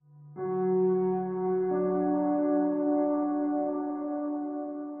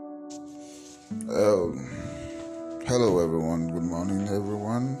Um, Hello, everyone. Good morning,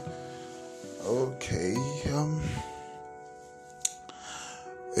 everyone. Okay,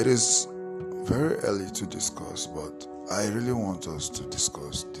 it is very early to discuss, but I really want us to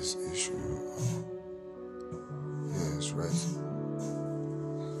discuss this issue. Yes, right.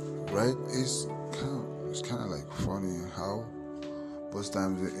 Right? It's kind of like funny how most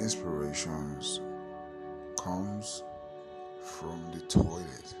times the inspirations comes from the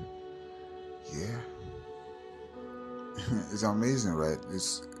toilet. Yeah, it's amazing, right?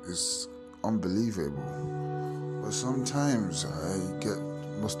 It's unbelievable. But sometimes I get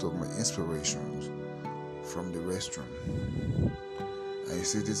most of my inspirations from the restroom. And you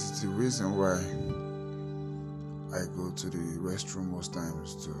see, this is the reason why I go to the restroom most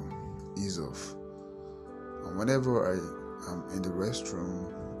times to ease off. And whenever I am in the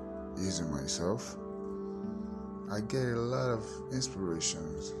restroom easing myself, I get a lot of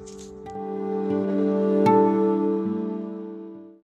inspirations.